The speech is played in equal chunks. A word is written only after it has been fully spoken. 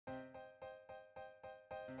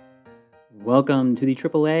Welcome to the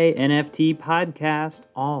AAA NFT podcast,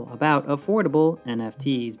 all about affordable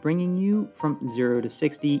NFTs, bringing you from 0 to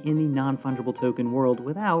 60 in the non-fungible token world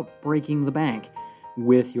without breaking the bank.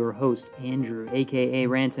 With your hosts, Andrew, aka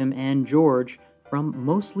Ransom, and George from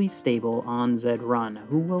Mostly Stable on Zed Run,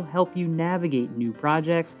 who will help you navigate new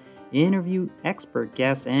projects, interview expert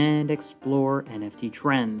guests, and explore NFT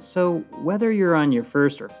trends. So, whether you're on your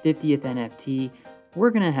first or 50th NFT, we're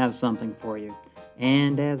going to have something for you.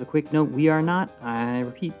 And as a quick note, we are not, I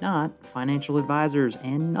repeat, not financial advisors,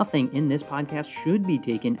 and nothing in this podcast should be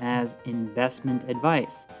taken as investment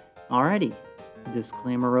advice. Alrighty,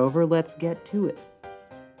 disclaimer over, let's get to it.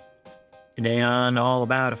 Today on All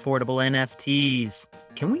About Affordable NFTs,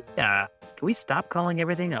 can we stop calling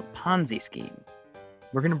everything a Ponzi scheme?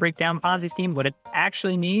 We're going to break down Ponzi scheme, what it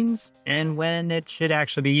actually means, and when it should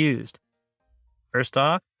actually be used. First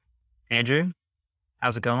off, Andrew,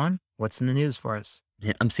 how's it going? What's in the news for us?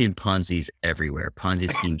 Yeah, I'm seeing Ponzi's everywhere. Ponzi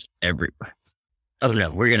schemes everywhere. Oh no,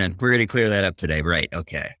 we're gonna clear that up today, right?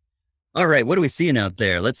 Okay. All right, what are we seeing out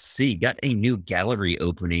there? Let's see. Got a new gallery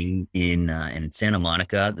opening in Santa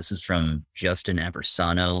Monica. This is from Justin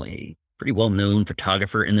Aversano, a pretty well-known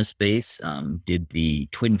photographer in the space. Did the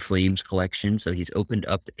Twin Flames collection, so he's opened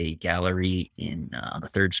up a gallery in the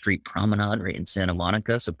 3rd Street Promenade, right in Santa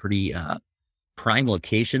Monica. So pretty prime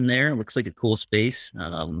location there. Looks like a cool space.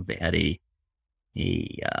 They had a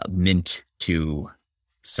mint to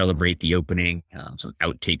celebrate the opening. Some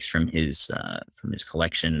outtakes from his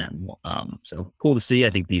collection. So cool to see. I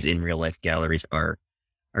think these in real life galleries are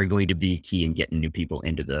going to be key in getting new people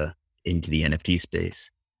into the NFT space.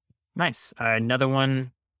 Nice. Another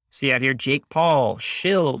one. See out here, Jake Paul,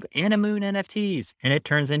 Shield, Moon NFTs, and it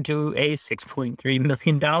turns into a $6.3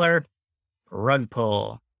 million rug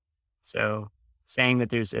pull. So saying that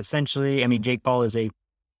there's essentially, Jake Paul is we'll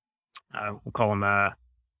call him a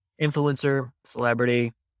influencer,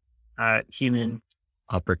 celebrity, human.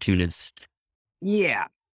 Opportunist. Yeah.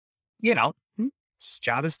 His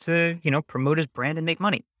job is to, promote his brand and make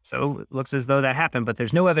money. So it looks as though that happened, but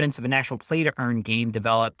there's no evidence of an actual play to earn game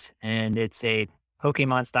developed. And it's a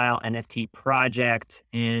Pokemon style NFT project,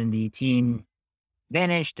 and the team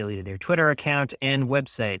vanished, deleted their Twitter account and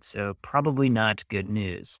website. So probably not good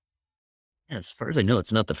news. As far as I know,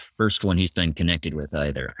 it's not the first one he's been connected with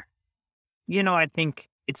either. I think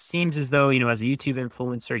it seems as though, as a YouTube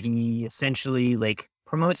influencer, he essentially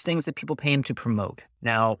promotes things that people pay him to promote.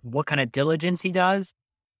 Now, what kind of diligence he does?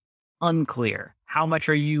 Unclear. How much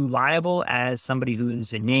are you liable as somebody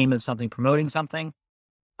who's a name of something promoting something?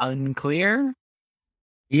 Unclear.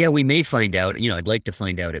 Yeah, we may find out. I'd like to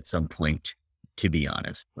find out at some point, to be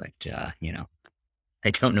honest. But,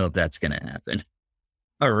 I don't know if that's going to happen.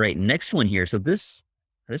 All right, next one here. So this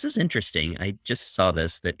is interesting. I just saw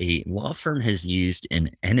this, that a law firm has used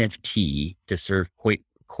an NFT to serve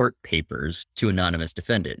court papers to anonymous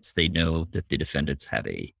defendants. They know that the defendants have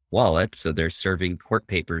a wallet, so they're serving court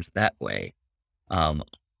papers that way.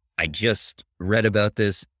 I just read about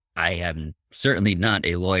this. I am certainly not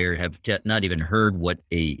a lawyer, have not even heard what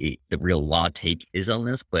the real law take is on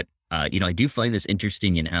this, but I do find this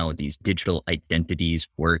interesting in how these digital identities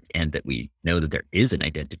work, and that we know that there is an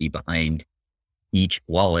identity behind each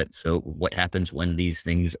wallet. So what happens when these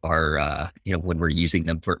things are, when we're using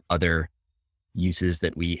them for other uses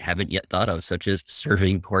that we haven't yet thought of, such as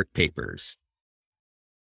serving court papers?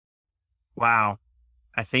 Wow.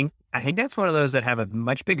 I think that's one of those that have a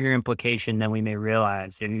much bigger implication than we may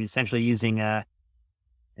realize. You're essentially using an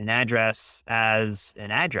address as an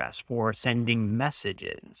address for sending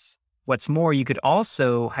messages. What's more, you could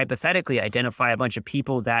also hypothetically identify a bunch of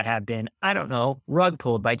people that have been, rug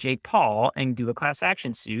pulled by Jake Paul and do a class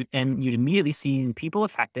action suit, and you'd immediately see the people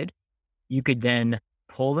affected. You could then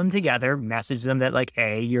pull them together, message them that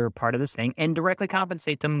hey, you're part of this thing, and directly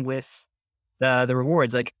compensate them with the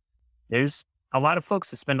rewards. There's a lot of folks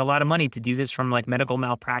that spend a lot of money to do this, from medical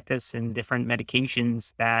malpractice and different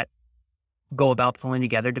medications that go about pulling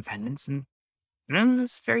together defendants, and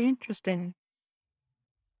it's very interesting.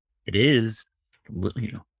 It is.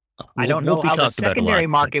 I don't know how the secondary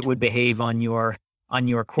market would behave on your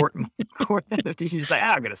court. If you just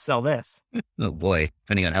I'm going to sell this. Oh boy,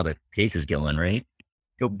 depending on how the case is going, right?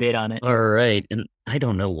 Go bid on it. All right, and I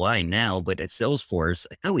don't know why now, but at Salesforce,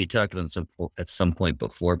 I thought we talked about at some point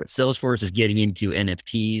before, but Salesforce is getting into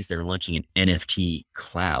NFTs. They're launching an NFT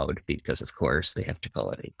cloud because, of course, they have to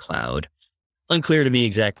call it a cloud. Unclear to me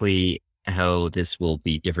exactly how this will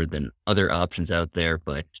be different than other options out there,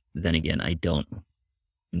 but then again, I don't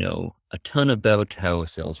know a ton about how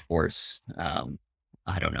Salesforce,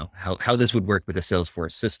 I don't know how this would work with a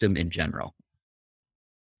Salesforce system in general.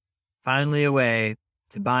 Finally a way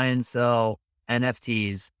to buy and sell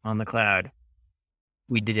NFTs on the cloud.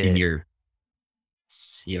 We did In it. your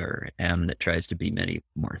CRM that tries to be many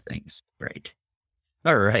more things. Right.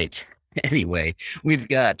 All right. Anyway, we've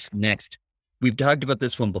got next. We've talked about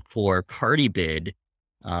this one before. PartyBid,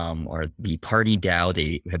 or the Party DAO.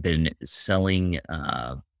 They have been selling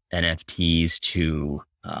NFTs to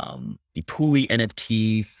the Pooley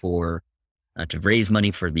NFT for to raise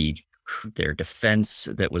money for their defense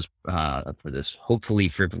that was for this hopefully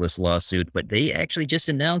frivolous lawsuit. But they actually just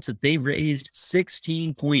announced that they raised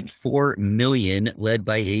 16.4 million, led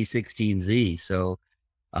by A16Z. So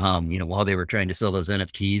while they were trying to sell those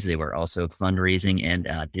NFTs, they were also fundraising and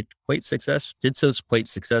did so quite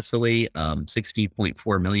successfully.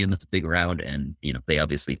 16.4 million, that's a big round. And, they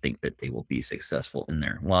obviously think that they will be successful in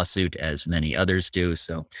their lawsuit, as many others do.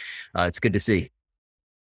 So it's good to see.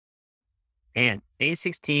 And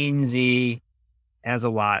A16Z has a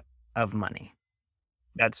lot of money.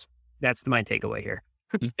 That's my takeaway here.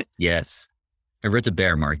 Yes. It's a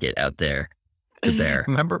bear market out there. It's a bear.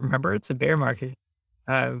 Remember, it's a bear market.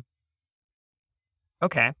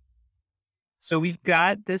 Okay. So we've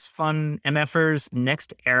got this fun MFers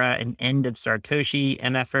Next Era and End of Satoshi.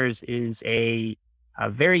 MFers is a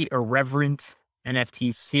very irreverent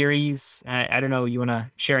NFT series. I don't know. You want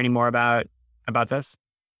to share any more about this?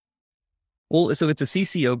 Well, so it's a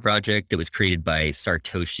CCO project that was created by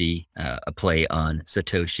Sartoshi, a play on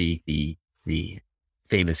Satoshi, the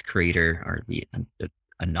famous creator, or the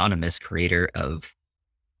anonymous creator of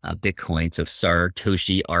Bitcoin. So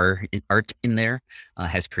Sartoshi art in there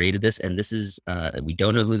has created this, and this is we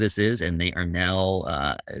don't know who this is, and they are now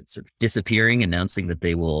sort of disappearing, announcing that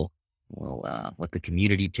they will let the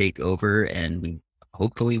community take over, and we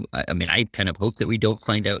hopefully, I kind of hope that we don't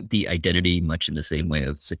find out the identity much in the same way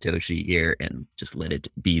of Satoshi here, and just let it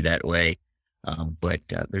be that way. But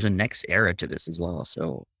there's a next era to this as well.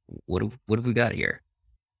 So what have we got here?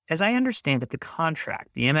 As I understand it, the contract,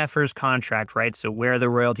 the MFers contract, right? So where the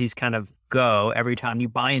royalties kind of go every time you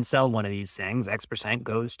buy and sell one of these things, X%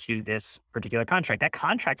 goes to this particular contract. That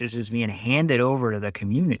contract is just being handed over to the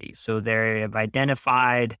community. So they have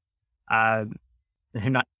identified, they're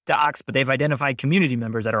not docs, but they've identified community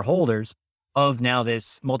members that are holders of now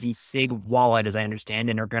this multi-sig wallet, as I understand,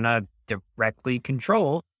 and are going to directly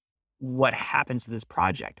control what happens to this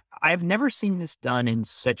project. I've never seen this done in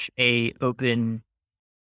such a open,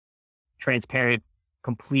 transparent,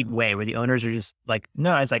 complete way where the owners are just like,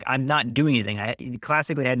 no, it's like, I'm not doing anything. I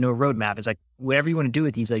classically had no roadmap. It's like, whatever you want to do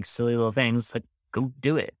with these like silly little things, like go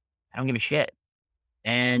do it. I don't give a shit.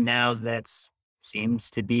 And now seems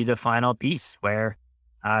to be the final piece where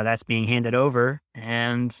that's being handed over,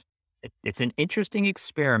 and it's an interesting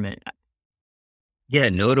experiment. Yeah,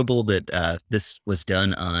 notable that this was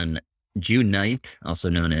done on June 9th, also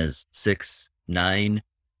known as 6/9.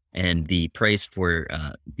 And the price for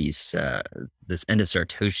this End of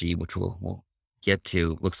Satoshi, which we'll get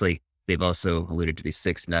to, looks like they've also alluded to the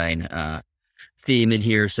 6/9 theme in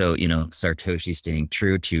here. So, Satoshi staying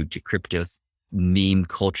true to crypto meme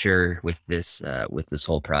culture with this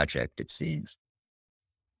whole project, it seems.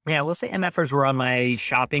 Yeah, we'll say MFers were on my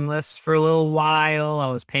shopping list for a little while. I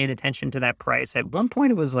was paying attention to that price. At one point,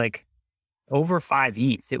 it was like over 5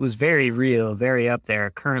 ETH. It was very real, very up there.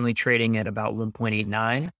 Currently trading at about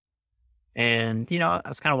 1.89. And, I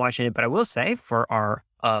was kind of watching it, but I will say for our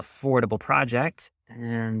affordable project,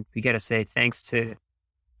 and we got to say thanks to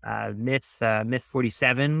Myth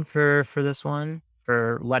 47 for this one,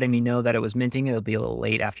 for letting me know that it was minting. It'll be a little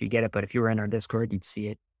late after you get it, but if you were in our Discord, you'd see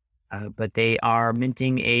it. But they are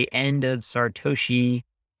minting a End of Satoshi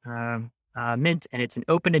mint, and it's an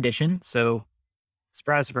open edition. So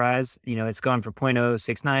surprise, surprise, it's gone for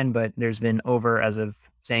 0.069, but there's been over, as of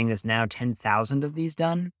saying this now, 10,000 of these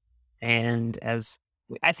done. And as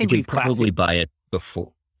I think we've probably buy it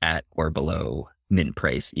before, at or below mint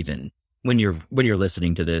price, even when you're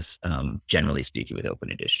listening to this. Generally speaking, with open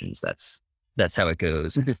editions, that's how it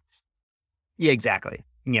goes. Yeah, exactly.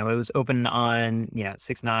 It was open on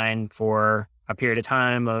 6/9 for a period of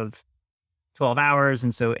time of 12 hours,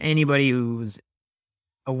 and so anybody who's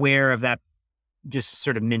aware of that just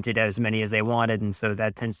sort of minted as many as they wanted, and so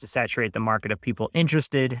that tends to saturate the market of people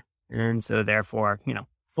interested, and so therefore,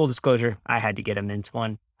 full disclosure, I had to get a mint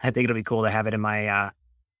one. I think it'll be cool to have it in my,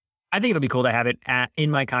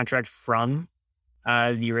 in my contract from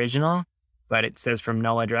the original, but it says from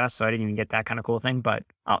null address, so I didn't even get that kind of cool thing, but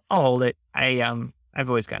I'll hold it. I've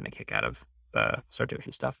always gotten a kick out of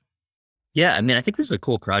Satoshi stuff. Yeah, I think this is a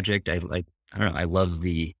cool project. I love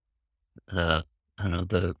the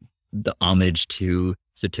homage to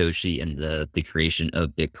Satoshi and the creation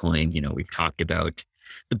of Bitcoin. We've talked about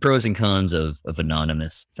the pros and cons of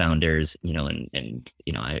anonymous founders,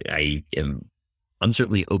 I'm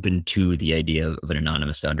certainly open to the idea of an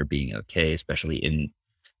anonymous founder being okay, especially in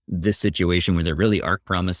this situation where there really are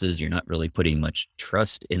promises. You're not really putting much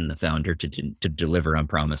trust in the founder to deliver on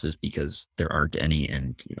promises because there aren't any,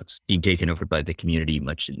 and it's being taken over by the community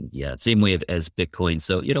much in same way as Bitcoin.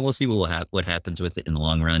 So we'll see what happens with it in the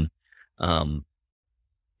long run. I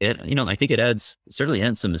think it certainly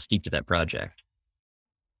adds some mystique to that project.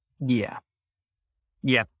 Yeah.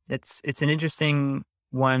 It's an interesting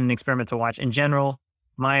experiment to watch. In general,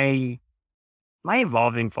 my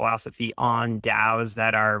evolving philosophy on DAOs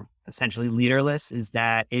that are essentially leaderless is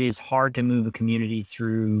that it is hard to move a community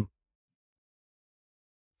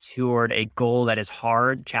toward a goal that is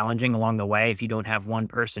hard, challenging along the way if you don't have one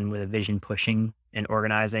person with a vision pushing and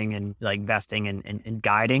organizing and like investing and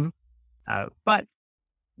guiding. But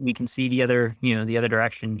we can see the other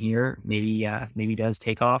direction here. Maybe does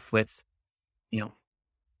take off with,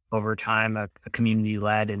 over time, a community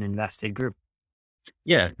led and invested group.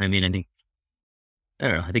 Yeah. I mean, I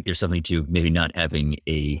don't know. I think there's something to maybe not having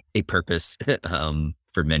a purpose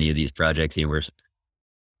for many of these projects here, where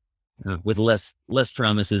with less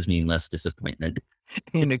promises mean less disappointment.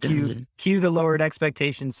 Cue the lowered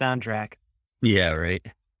expectations soundtrack. Yeah, right.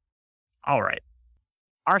 All right.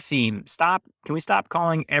 Our theme, can we stop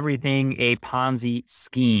calling everything a Ponzi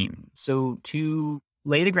scheme? So to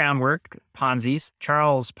lay the groundwork,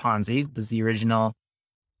 Charles Ponzi was the original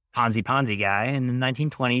Ponzi guy. In the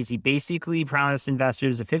 1920s, he basically promised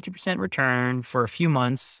investors a 50% return for a few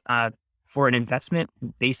months for an investment,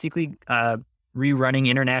 basically rerunning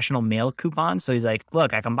international mail coupons. So he's like,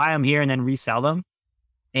 look, I can buy them here and then resell them.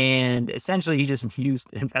 And essentially, he just used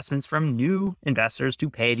investments from new investors to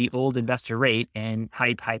pay the old investor rate, and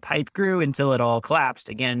hype grew until it all collapsed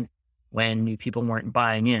again when new people weren't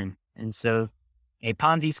buying in. And so a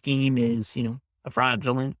Ponzi scheme is, a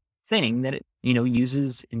fraudulent thing that it,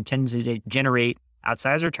 intends to generate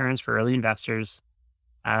outsized returns for early investors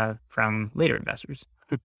from later investors.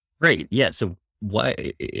 Right. Yeah. So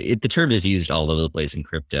the term is used all over the place in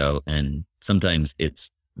crypto, and sometimes it's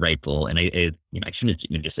rightful. And I shouldn't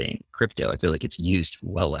even just saying crypto. I feel like it's used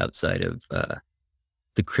well outside of the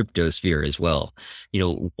crypto sphere as well.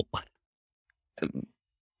 Should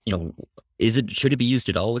it be used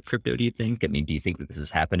at all with crypto, do you think? I mean, do you think that this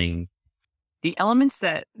is happening? The elements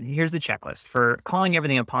here's the checklist for calling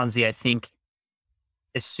everything a Ponzi, I think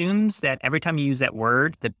assumes that every time you use that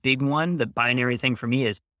word, the big one, the binary thing for me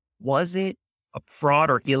is, was it a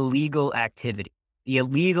fraud or illegal activity? The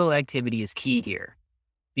illegal activity is key here.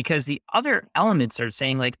 Because the other elements are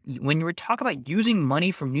saying, like, when you were talking about using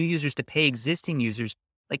money from new users to pay existing users,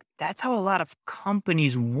 like, that's how a lot of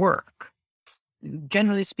companies work,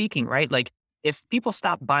 generally speaking, right? Like, if people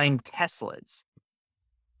stop buying Teslas,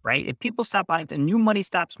 right? If people stop buying, the new money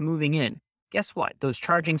stops moving in, guess what? Those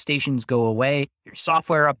charging stations go away. Your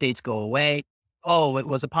software updates go away. Oh, it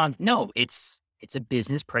was a Ponzi. No, it's a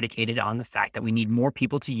business predicated on the fact that we need more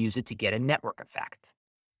people to use it to get a network effect.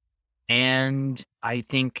 And I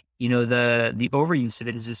think, the overuse of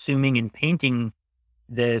it is assuming and painting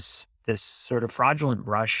this sort of fraudulent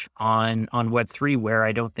brush on Web3, where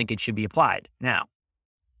I don't think it should be applied. Now,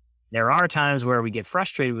 there are times where we get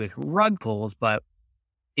frustrated with rug pulls, but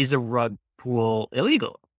is a rug pull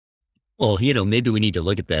illegal? Well, maybe we need to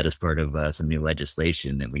look at that as part of some new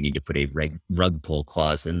legislation, that we need to put a rug pull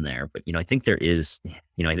clause in there. But, I think there is,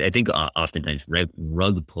 I think oftentimes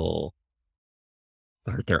rug pull,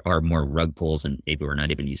 or there are more rug pulls, and maybe we're not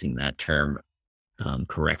even using that term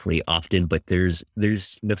correctly often, but there's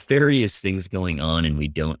nefarious things going on, and we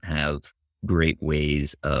don't have great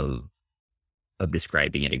ways of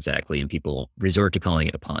describing it exactly, and people resort to calling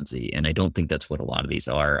it a Ponzi. And I don't think that's what a lot of these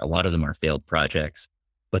are. A lot of them are failed projects,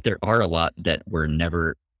 but there are a lot that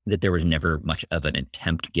there was never much of an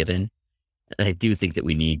attempt given. And I do think that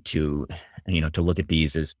we need to, to look at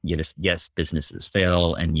these as, yes, businesses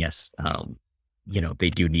fail, and yes, they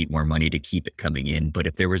do need more money to keep it coming in. But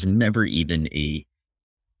if there was never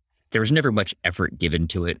much effort given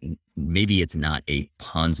to it, maybe it's not a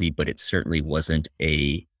Ponzi, but it certainly wasn't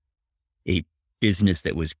a business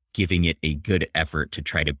that was giving it a good effort to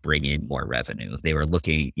try to bring in more revenue. They were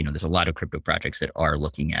looking, there's a lot of crypto projects that are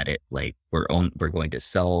looking at it like, we're going to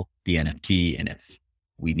sell the NFT, and if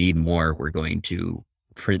we need more, we're going to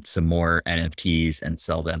print some more NFTs and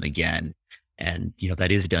sell them again. And,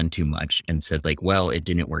 that is done too much, and said like, well, it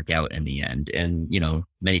didn't work out in the end. And,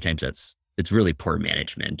 many times it's really poor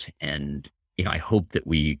management. And, I hope that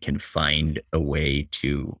we can find a way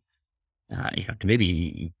to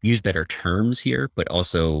maybe use better terms here, but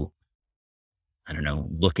also, I don't know,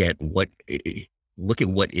 look at what look at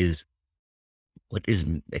what is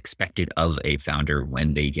expected of a founder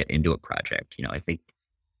when they get into a project. I think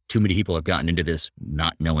too many people have gotten into this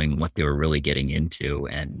not knowing what they were really getting into.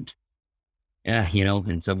 And yeah,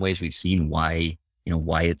 in some ways we've seen why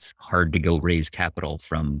it's hard to go raise capital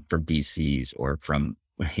from VCs or from,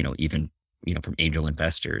 even, from angel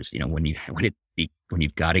investors, when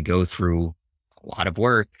you've got to go through a lot of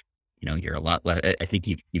work, you're a lot less, I think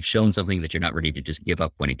you've shown something that you're not ready to just give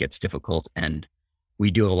up when it gets difficult. And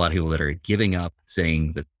we do have a lot of people that are giving up,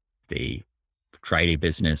 saying that they tried a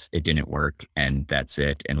business, it didn't work, and that's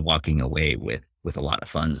it, and walking away with a lot of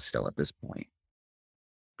funds still at this point.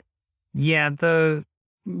 Yeah, the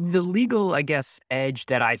legal, I guess, edge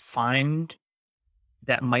that I find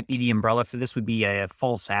that might be the umbrella for this would be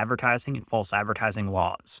false advertising and false advertising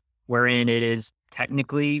laws, wherein it is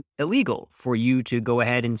technically illegal for you to go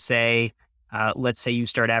ahead and say, let's say you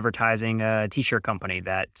start advertising a t-shirt company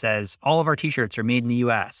that says all of our t-shirts are made in the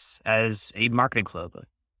US as a marketing club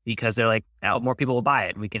because they're like, now more people will buy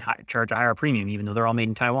it. We can charge a higher premium, even though they're all made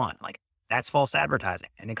in Taiwan. Like, that's false advertising.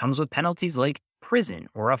 And it comes with penalties like prison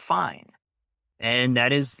or a fine. And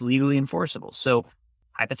that is legally enforceable. So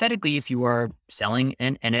hypothetically, if you are selling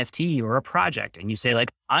an NFT or a project and you say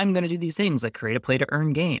like, I'm going to do these things like create a play to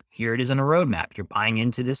earn game. Here it is in a roadmap. You're buying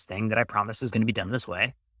into this thing that I promise is going to be done this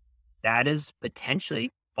way. That is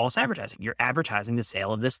potentially false advertising. You're advertising the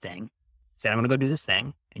sale of this thing. Say, I'm going to go do this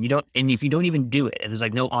thing. And if you don't even do it, if there's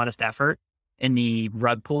like no honest effort in the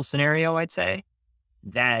rug pull scenario, I'd say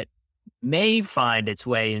that may find its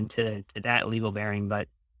way into that legal bearing. But,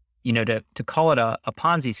 to call it a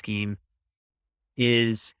Ponzi scheme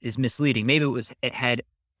is misleading. Maybe it had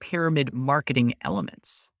pyramid marketing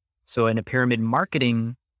elements. So in a pyramid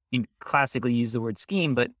marketing, you classically use the word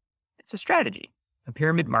scheme, but it's a strategy. A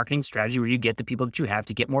pyramid marketing strategy where you get the people that you have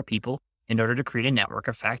to get more people in order to create a network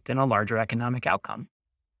effect and a larger economic outcome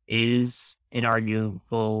is an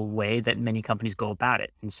arguable way that many companies go about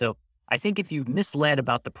it. And so I think if you've misled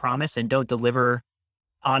about the promise and don't deliver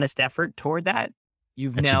honest effort toward that,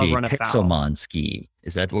 you've That should now be a run afoul. Pixelmon scheme.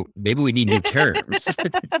 Is that what, maybe we need new terms?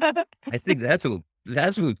 I think that's what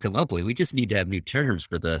we've come up with. We just need to have new terms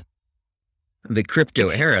for the crypto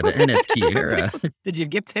era, the NFT era. Did you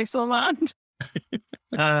get Pixelmon?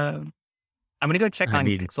 I'm going to go check on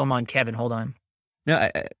Pixelmon Kevin. Hold on. No,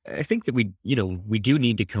 I think that we do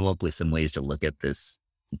need to come up with some ways to look at this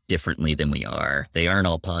differently than we are. They aren't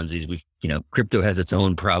all Ponzi's. Crypto has its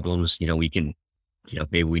own problems. We can,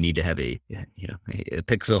 maybe we need to have a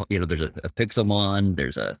pixel, there's a Pixelmon,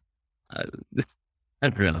 there's I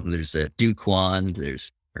don't know, there's a Duquan,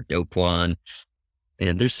 there's Doquan.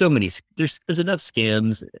 And there's so many, there's enough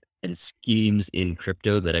scams and schemes in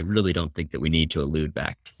crypto that I really don't think that we need to allude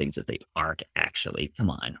back to things that they aren't actually. Come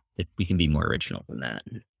on, that we can be more original than that.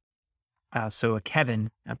 So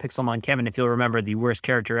Pixelmon Kevin, if you'll remember, the worst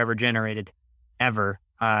character ever generated,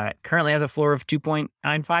 currently has a floor of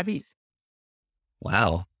 2.95 ETH.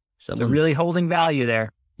 Wow. So really holding value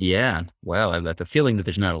there. Yeah. Wow. I have a feeling that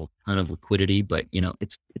there's not a ton of liquidity, but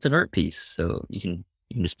it's an art piece. So you can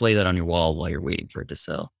display that on your wall while you're waiting for it to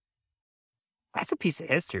sell. That's a piece of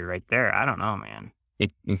history right there. I don't know, man.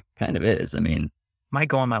 It kind of is. I mean, might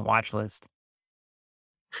go on my watch list.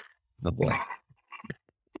 Oh boy.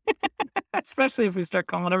 Especially if we start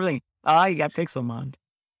calling everything, you got Pixelmon.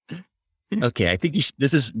 Okay. I think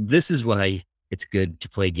this is why it's good to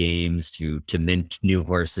play games, to mint new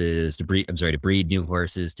horses, to breed new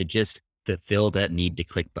horses, to fill that need to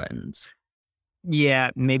click buttons. Yeah,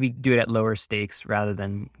 maybe do it at lower stakes rather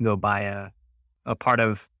than go buy a part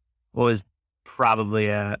of what was probably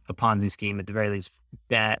a Ponzi scheme, at the very least,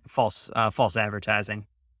 false advertising.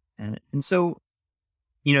 And so,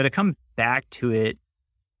 to come back to it,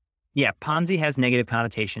 yeah, Ponzi has negative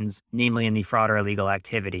connotations, namely in the fraud or illegal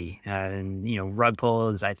activity. And, rug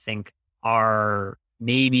pulls, I think, are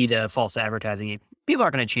maybe the false advertising. People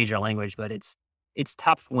aren't going to change their language, but it's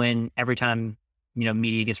tough when every time,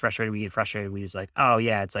 media gets frustrated, we get frustrated. We just like, oh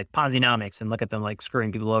yeah, it's like Ponzi-nomics, and look at them like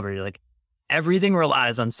screwing people over. You're like, everything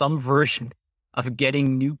relies on some version of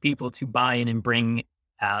getting new people to buy in and bring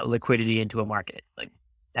liquidity into a market. Like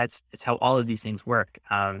that's how all of these things work.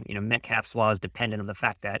 Metcalfe's law is dependent on the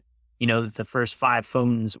fact that, the first 5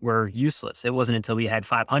 phones were useless. It wasn't until we had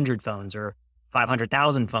 500 phones or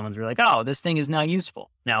 500,000 phones, we're like, oh, this thing is now useful.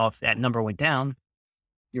 Now, if that number went down,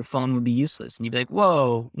 your phone would be useless. And you'd be like,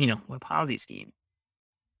 whoa, what Ponzi scheme.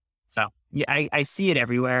 So yeah, I see it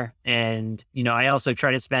everywhere. And, I also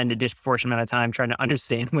try to spend a disproportionate amount of time trying to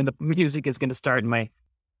understand when the music is going to start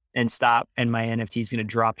and stop and my NFT is going to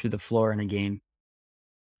drop to the floor in a game.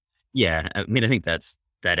 Yeah. I mean, I think that's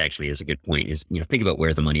that actually is a good point. Is think about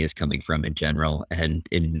where the money is coming from in general, and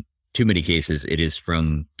in too many cases, it is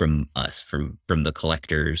from us, from the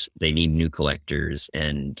collectors. They need new collectors,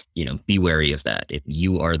 and be wary of that. If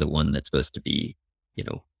you are the one that's supposed to be,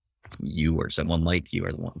 you or someone like you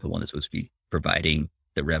are the one that's supposed to be providing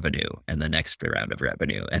the revenue and the next round of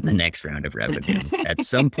revenue and the next round of revenue. At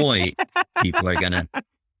some point, people are gonna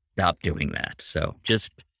stop doing that. So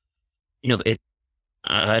just it.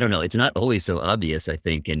 I don't know. It's not always so obvious, I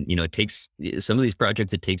think, and it takes some of these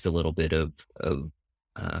projects. It takes a little bit of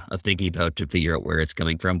thinking about to figure out where it's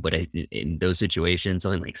coming from. But in those situations,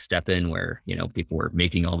 something like STEPN, where people were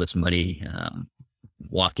making all this money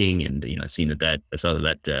walking, and I've seen I saw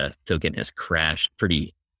that token has crashed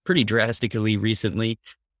pretty drastically recently.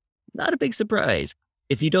 Not a big surprise.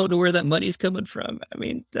 If you don't know where that money is coming from, I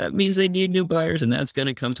mean, that means they need new buyers, and that's going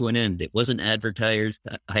to come to an end. It wasn't advertisers.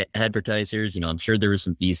 I'm sure there was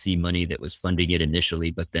some VC money that was funding it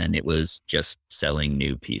initially, but then it was just selling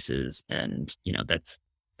new pieces, and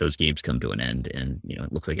those games come to an end, and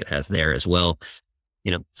it looks like it has there as well.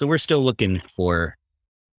 So we're still looking for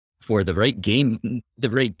the right gaming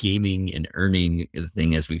and earning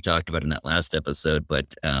thing, as we've talked about in that last episode.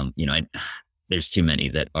 But there's too many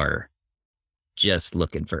that are just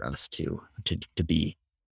looking for us to be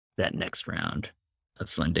that next round of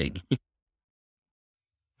funding.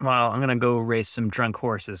 Well, I'm gonna go race some drunk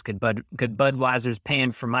horses. Good Budweiser's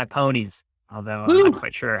paying for my ponies. Although Woo! I'm not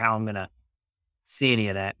quite sure how I'm gonna see any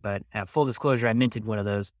of that. But full disclosure, I minted one of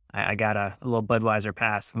those. I got a little Budweiser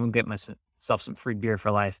pass. I'm gonna get myself some free beer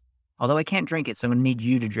for life. Although I can't drink it, so I'm gonna need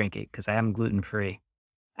you to drink it because I am gluten free.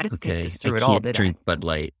 I didn't think this through at all, did drink Bud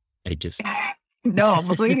Light. I just No, I'm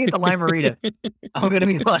going to get the Lime-A-Rita. I'm going to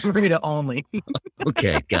be Lime-A-Rita only.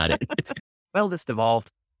 Okay, got it. Well, this devolved.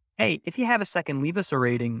 Hey, if you have a second, leave us a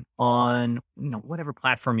rating on whatever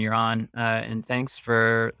platform you're on. And thanks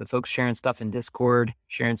for the folks sharing stuff in Discord,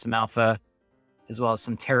 sharing some alpha, as well as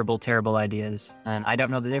some terrible, terrible ideas. And I don't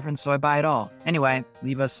know the difference, so I buy it all. Anyway,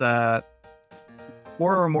 leave us 4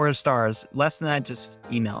 or more stars. Less than that, just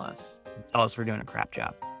email us and tell us we're doing a crap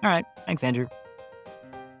job. All right. Thanks, Andrew.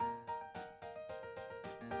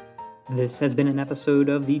 This has been an episode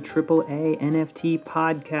of the AAA NFT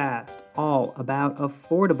podcast, all about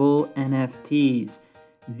affordable NFTs.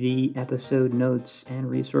 The episode notes and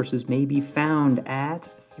resources may be found at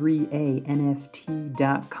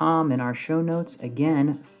 3anft.com in our show notes.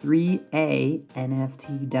 Again,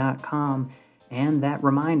 3anft.com. And that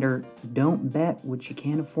reminder, don't bet what you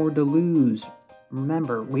can't afford to lose.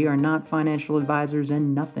 Remember, we are not financial advisors,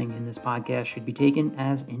 and nothing in this podcast should be taken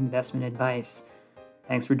as investment advice.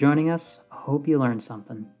 Thanks for joining us. Hope you learned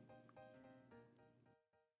something.